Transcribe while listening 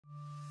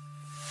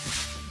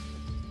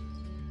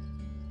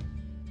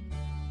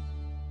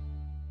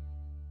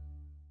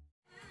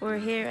We're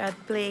here at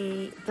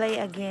Play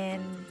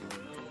Again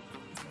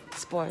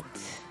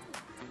Sports.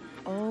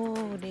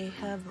 Oh, they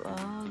have,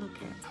 oh,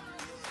 look at.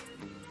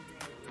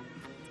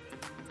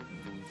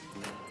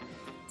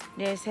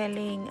 They're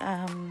selling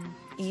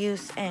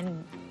used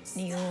and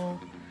new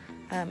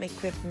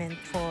equipment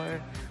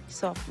for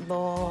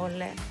softball,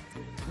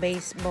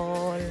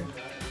 baseball,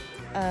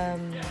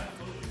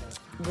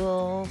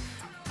 golf,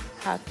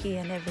 hockey,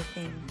 and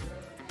everything.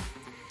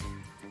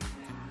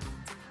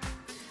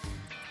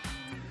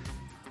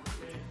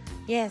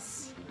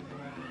 Yes.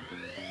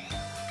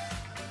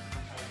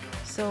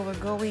 So we're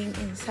going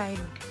inside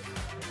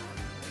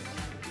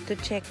to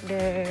check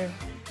their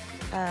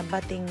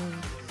batting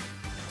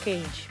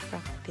cage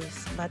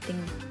practice.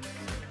 Batting.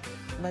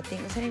 What's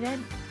that?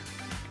 Batting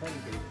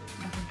cage.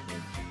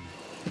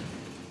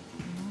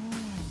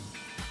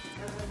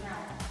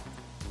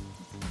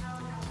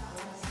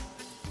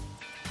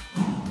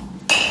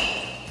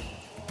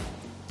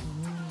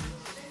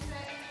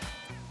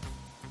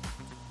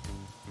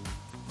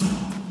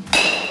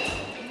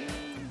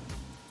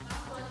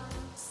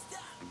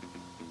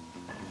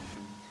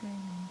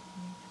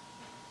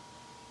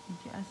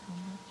 How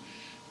much?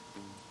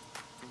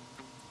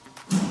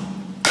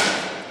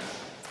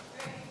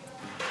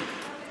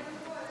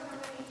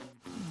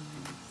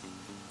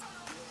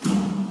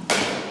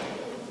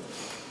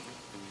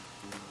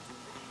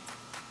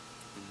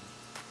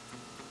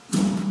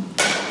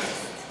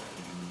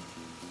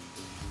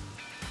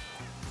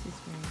 This is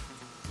very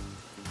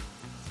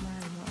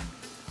smile.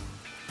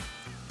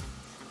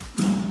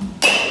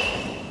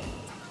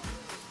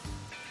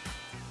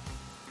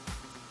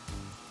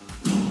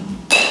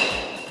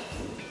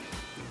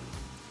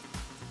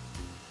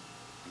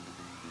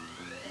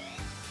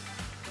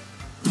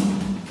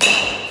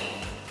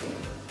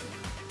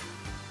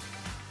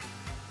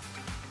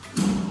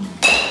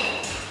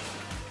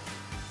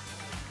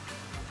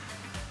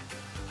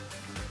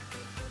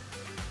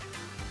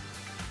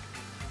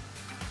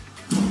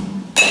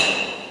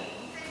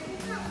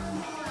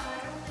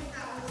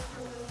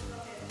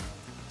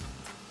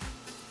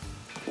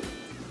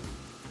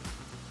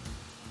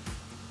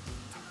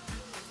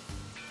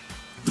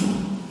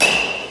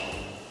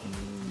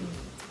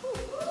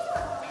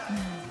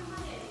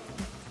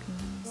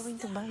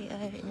 To buy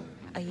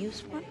a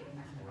used one?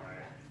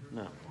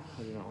 No,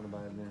 I do not want to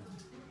buy it new.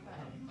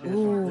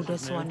 Ooh,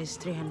 this one is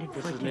 340.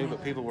 This is new,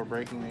 but people were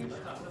breaking these.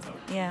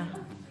 Yeah,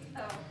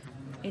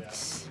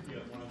 it's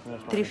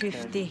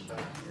 350.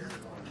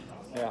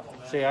 Yeah,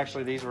 see,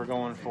 actually these were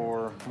going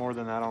for more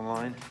than that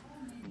online.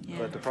 Yeah.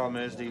 But the problem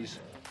is these,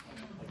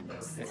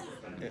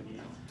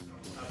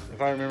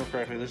 if I remember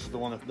correctly, this is the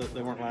one that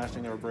they weren't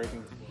lasting, they were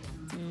breaking.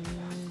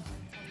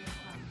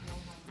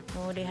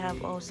 Oh, they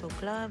have also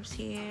gloves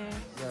here.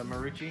 The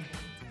Marucci,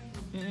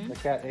 the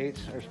Cat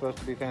 8s are supposed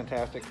to be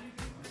fantastic.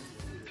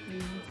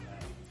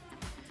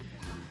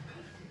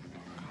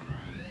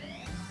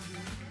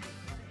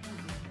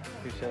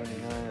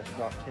 $279, that's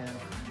about 10.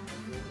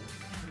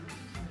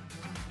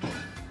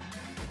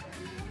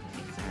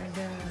 These are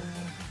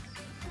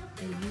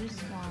the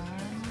used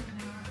one.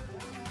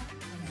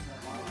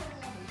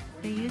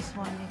 The used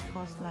one, it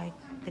costs like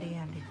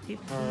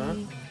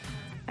 350.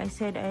 I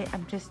said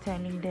I'm just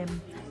telling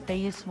them the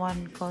used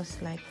one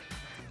costs like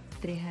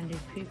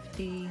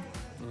 350,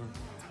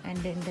 and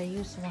then the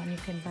used one you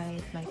can buy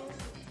it like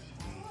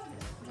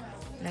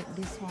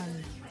this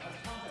one,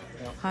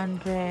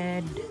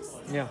 100.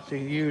 Yeah, so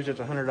used it's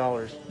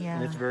 $100. Yeah,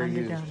 and it's very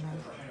 $100. used.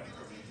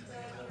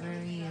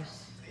 Very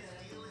used.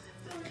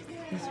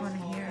 This one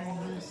here I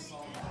use,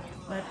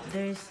 but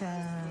there's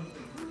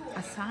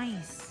a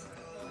size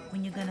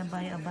when you're gonna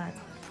buy a bat.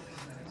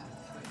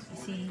 You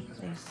see,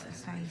 there's a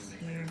size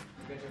here,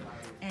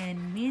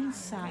 and men's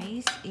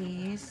size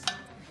is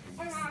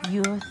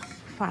youth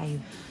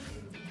 5,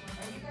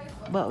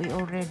 but we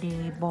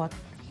already bought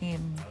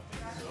him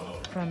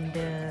from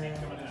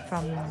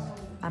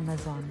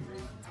Amazon.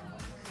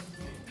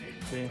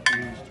 See,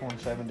 used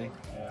 170.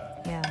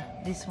 Yeah,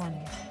 this one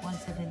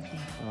 170.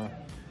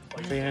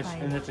 See,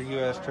 and it's a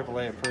US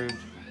AAA approved.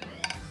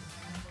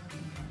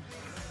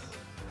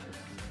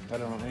 I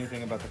don't know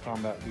anything about the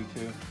Combat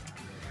V2.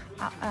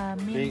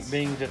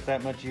 Being just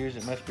that much used,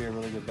 it must be a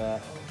really good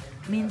bat.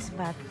 Means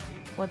bat.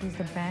 What is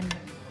the brand?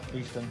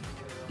 Easton.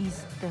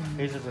 Easton.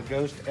 His is a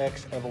Ghost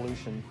X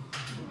Evolution.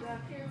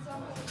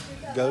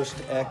 Ghost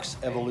X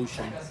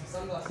Evolution.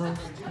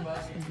 Ghost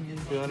X Evolution.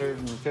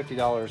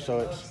 $250, so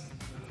it's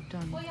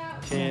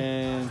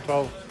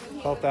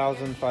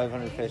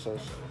 12,500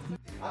 pesos.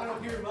 I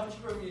don't hear much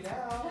from you now.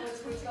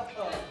 What's up?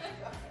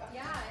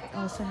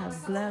 Also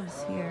have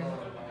gloves here.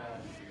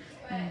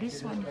 And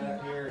this one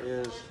Here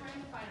is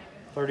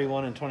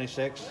 31 and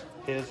 26.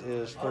 His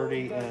is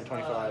 30 and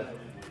 25.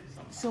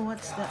 So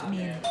what's that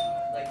mean?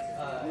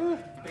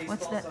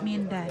 What's that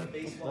mean, Dad?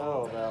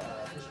 Oh, about.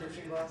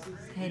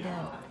 Hey,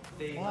 Dad.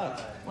 What?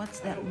 What's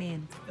that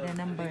mean? The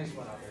number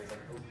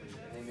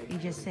you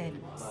just said.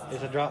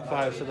 It's a drop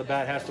 5, so the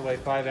bat has to weigh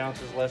 5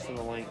 ounces less than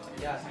the length.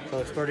 So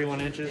it's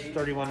 31 inches.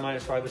 31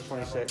 minus 5 is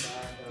 26.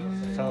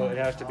 So it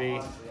has to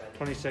be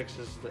 26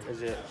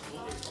 is it.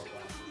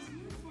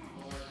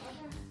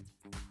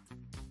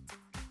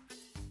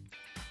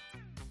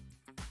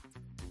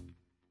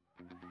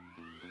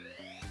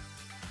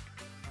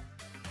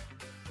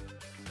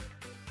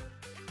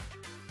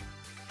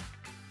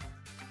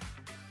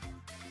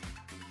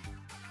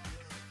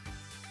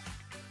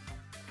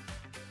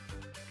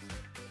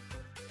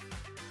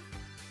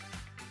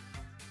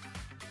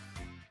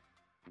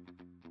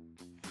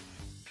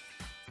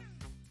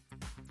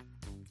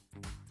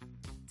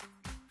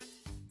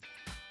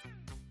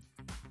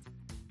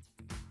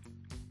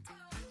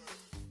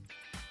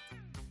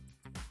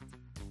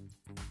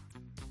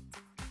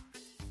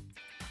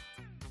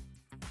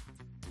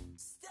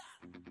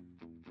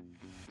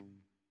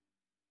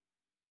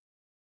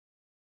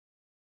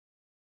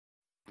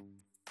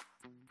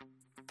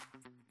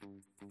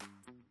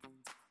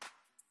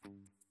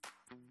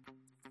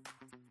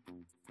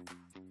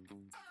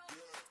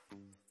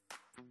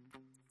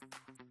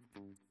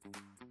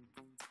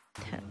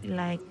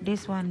 Like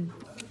this one,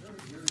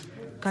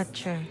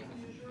 catcher.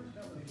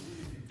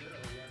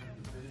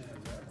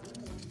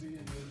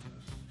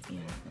 Yeah,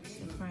 that's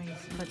the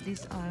price. But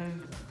these are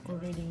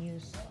already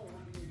used.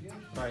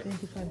 Right.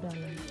 $25.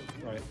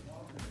 Right.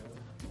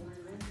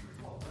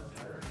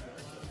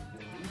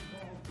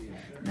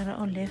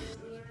 Naroon left.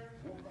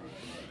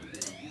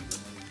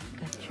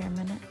 Catcher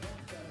man.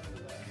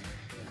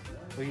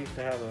 We used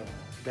to have a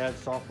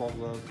dad's softball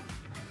glove.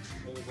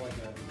 It was like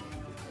a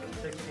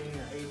 16 or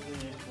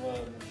 18 inch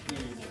glove. It was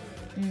huge.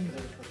 It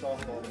was for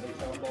softball, the big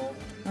softballs.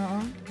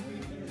 We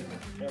used to use it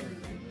for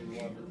everything. We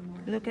loved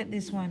it. Look at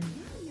this one.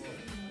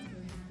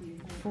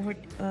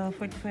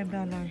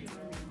 $45.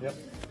 Yep.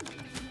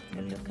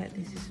 But look at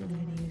this, is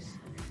already used.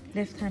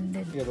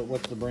 Left-handed. Yeah, but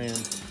what's the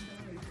brand?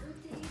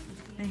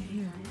 Right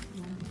here.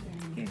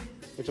 Here.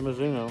 It's a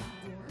Mizuno.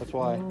 That's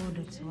why. Oh,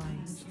 that's why.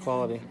 It's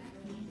quality.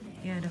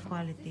 Yeah, the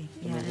quality.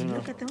 Yeah, and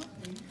look at that.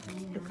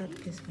 Look at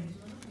this one.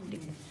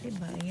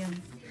 Diba?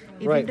 Yan.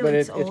 Even Right, though but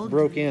it's it's old,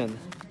 broke in.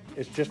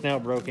 It's just now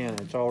broke in.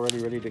 It's already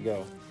ready to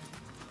go.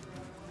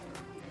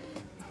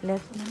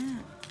 left na na.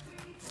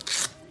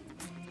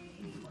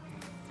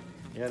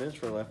 Yeah, it is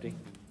for a lefty.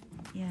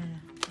 Yeah.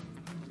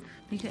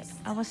 Because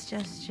I was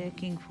just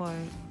checking for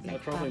like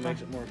That probably Papa.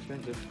 makes it more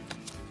expensive.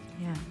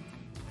 Yeah.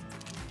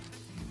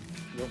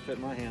 Don't fit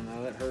my hand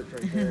now. That hurts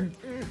right there.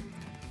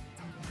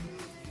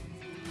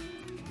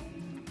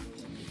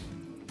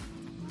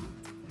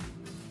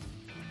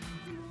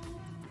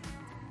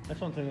 That's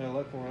one thing I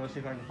look for. Let's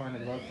see if I can find a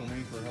glove for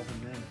me for helping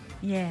them.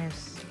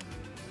 Yes.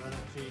 I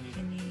don't see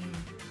any.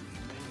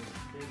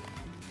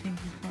 Any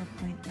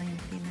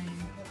 24.99.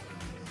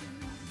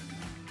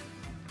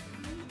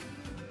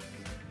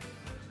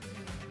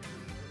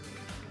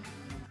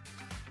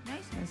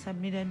 Nice na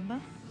subnidad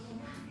ba?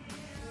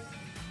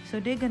 So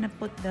they're gonna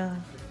put the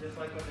It's just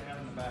like what they have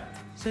in the back.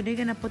 so they're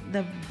gonna put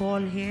the ball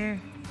here.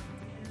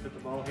 Put the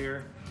ball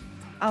here.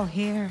 Oh,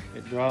 here.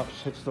 It drops,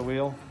 hits the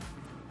wheel,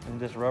 and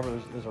this rubber,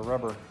 there's a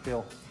rubber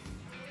feel.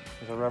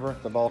 There's a rubber.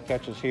 The ball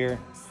catches here.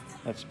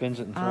 That spins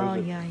it and throws Oh,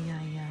 it. yeah.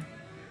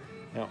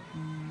 Yep.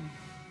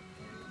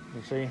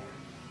 You see?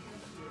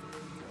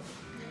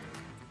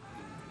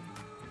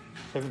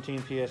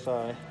 17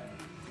 psi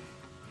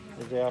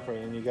is the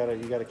operating, and you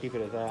gotta keep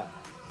it at that.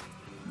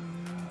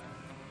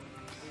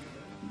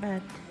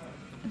 But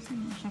saan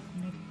mo siya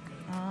connect?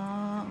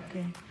 Ah,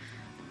 okay.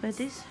 But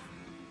this,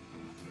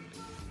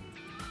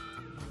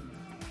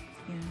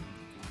 yeah.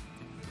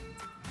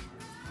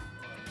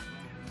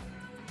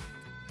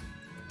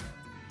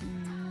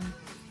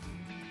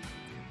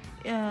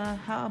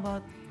 How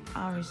about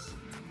ours?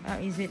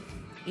 Is it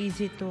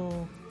easy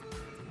to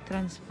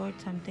transport,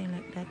 something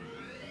like that?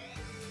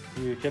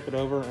 You tip it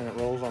over and it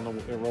rolls on the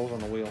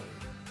wheel.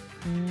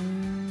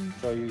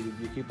 So you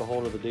keep a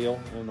hold of the deal,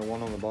 and the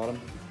one on the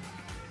bottom,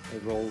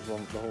 it rolls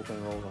on, the whole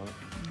thing rolls on it.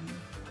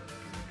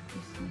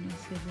 This one is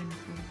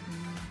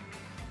 749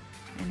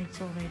 and it's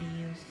already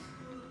used.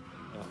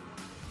 Yeah.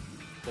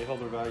 They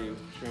hold their value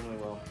extremely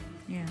well.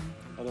 Yeah.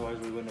 Otherwise,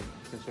 we wouldn't have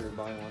considered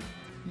buying one.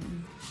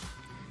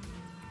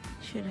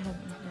 Should have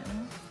that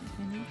one.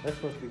 That's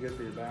supposed to be good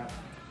for your back.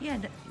 Yeah,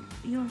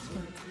 yours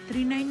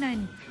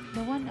 $3.99.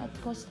 The one at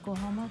Costco,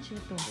 how much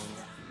ito?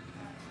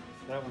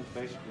 That one's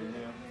basically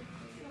new.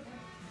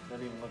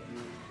 Doesn't even look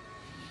used.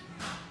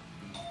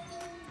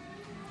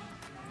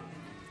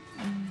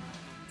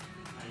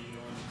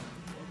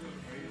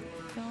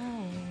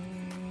 Oh,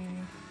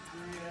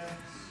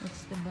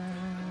 what's the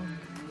bag?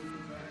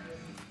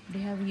 They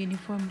have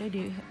uniform there.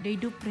 They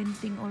do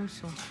printing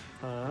also.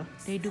 Huh?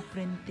 They do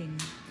printing.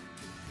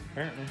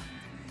 Apparently.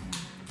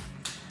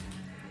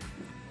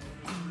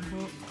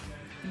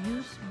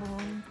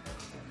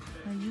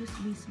 Used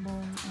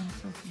baseball and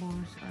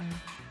softballs are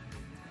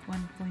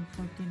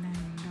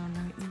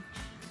 $1.49 each,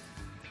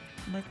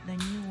 but the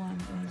new one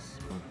is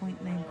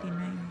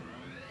 $4.99.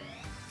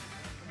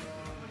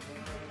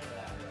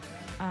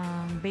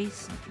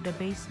 The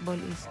baseball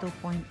is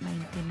 $2.99.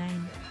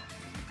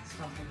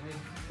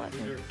 What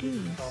These are are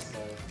these?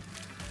 softballs.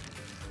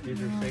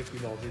 These are safety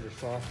balls. These are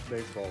soft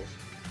baseballs.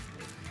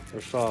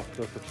 They're soft,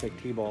 they're for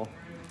fake T-ball.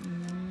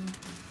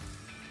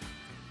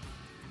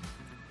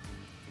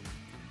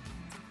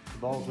 The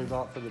balls we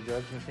bought for the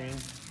judge machine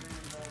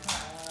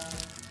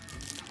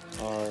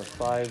are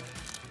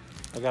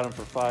I got them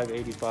for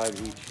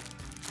 $5.85 each.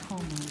 Oh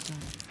my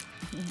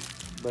god.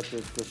 But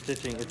the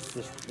stitching, it's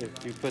just, if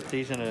you put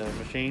these in a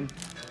machine,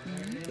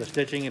 the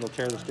stitching, it'll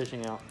tear the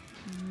stitching out.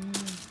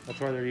 That's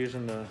why they're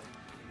using the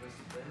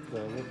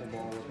wiffle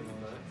ball looking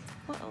on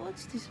that.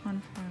 What's this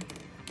one for?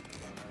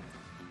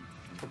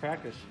 For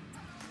practice.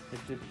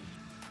 It's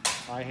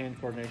eye-hand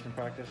coordination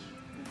practice.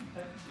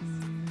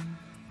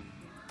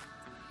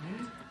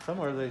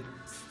 Somewhere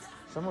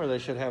they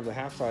should have the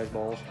half-size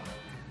balls.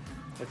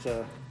 It's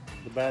the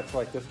bat's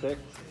like this thick.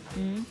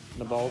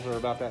 The balls are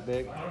about that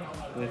big,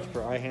 and it's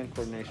for eye-hand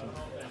coordination.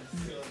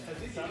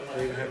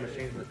 They even have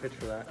machines that pitch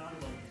for that.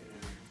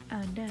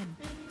 Done.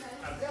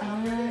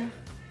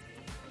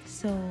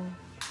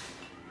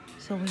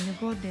 So when you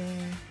go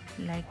there,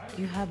 like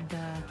you have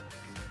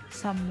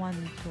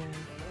someone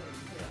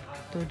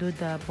to do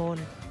the ball.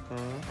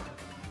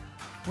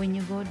 When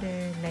you go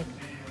there, like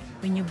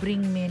when you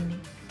bring me,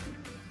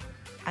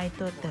 I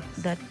thought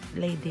that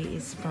lady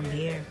is from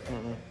here.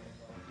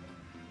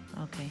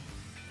 Okay.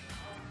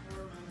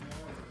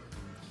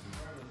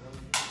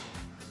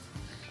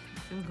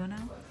 So we go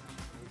now?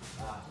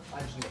 I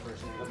just need a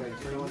person. Okay,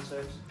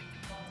 316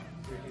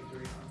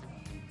 323.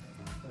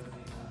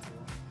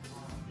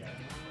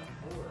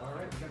 All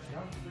right, we got you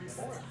down.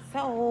 So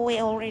we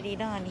already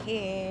done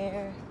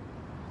here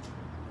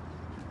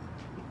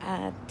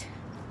at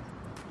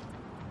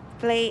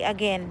Play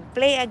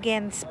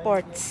Again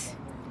Sports.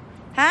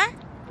 Huh?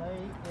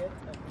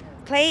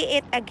 Play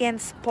It Again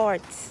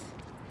Sports.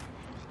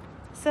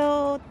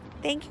 So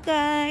thank you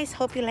guys.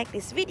 Hope you like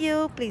this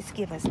video. Please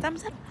give us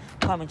thumbs up,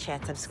 comment, share,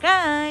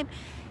 subscribe.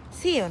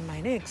 See you on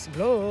my next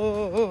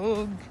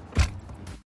vlog.